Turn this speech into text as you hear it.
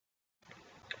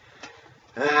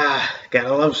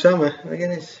Gotta love summer. Look at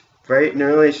this. Bright and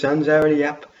early, sun's already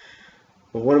up.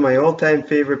 But one of my all-time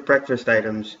favorite breakfast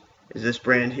items is this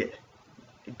brand here.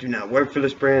 I do not work for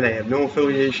this brand. I have no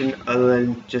affiliation other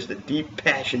than just a deep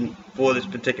passion for this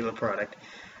particular product.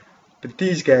 But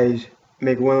these guys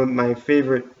make one of my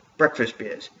favorite breakfast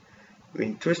beers. I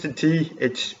mean, Twisted Tea,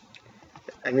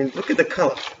 look at the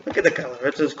color. Look at the color.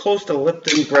 It's as close to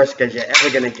Lipton Brisk as you're ever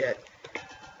going to get.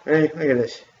 Right, look at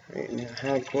this. Right, in a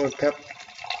hardcore cup.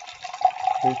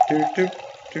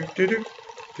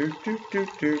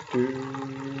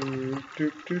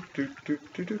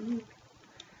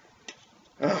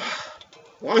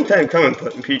 Long time coming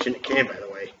putting peach in the can, by the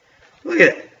way. Look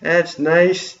at it. That's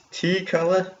nice tea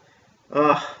color.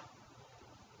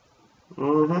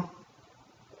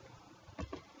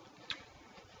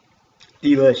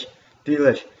 Delish.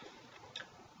 Delish.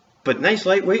 But nice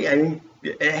lightweight. I mean,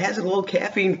 it has a little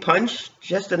caffeine punch,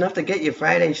 just enough to get your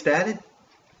Friday started.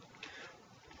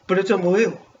 But it's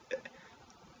unbelievable.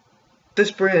 This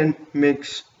brand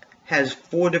has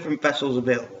 4 different vessels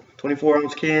available.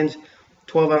 24-ounce cans,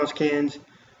 12-ounce cans,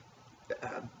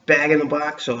 bag in the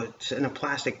box, so it's in a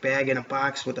plastic bag in a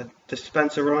box with a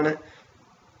dispenser on it,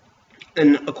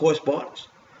 and of course bottles.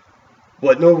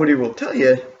 What nobody will tell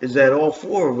you is that all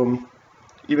 4 of them,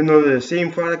 even though they're the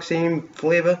same product, same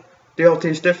flavor, they all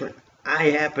taste different.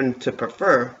 I happen to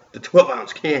prefer the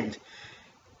 12-ounce cans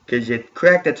because you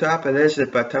crack the top of this,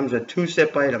 it becomes a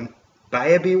 2-sip item.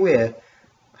 Buyer beware.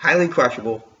 Highly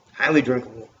crushable, highly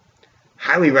drinkable,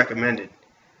 highly recommended.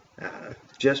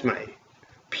 Just my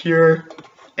pure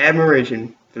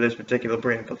admiration for this particular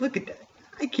brand. But look at that.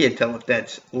 I can't tell if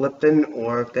that's Lipton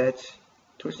or if that's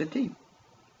Twisted Tea.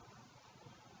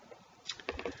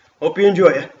 Hope you enjoy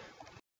it.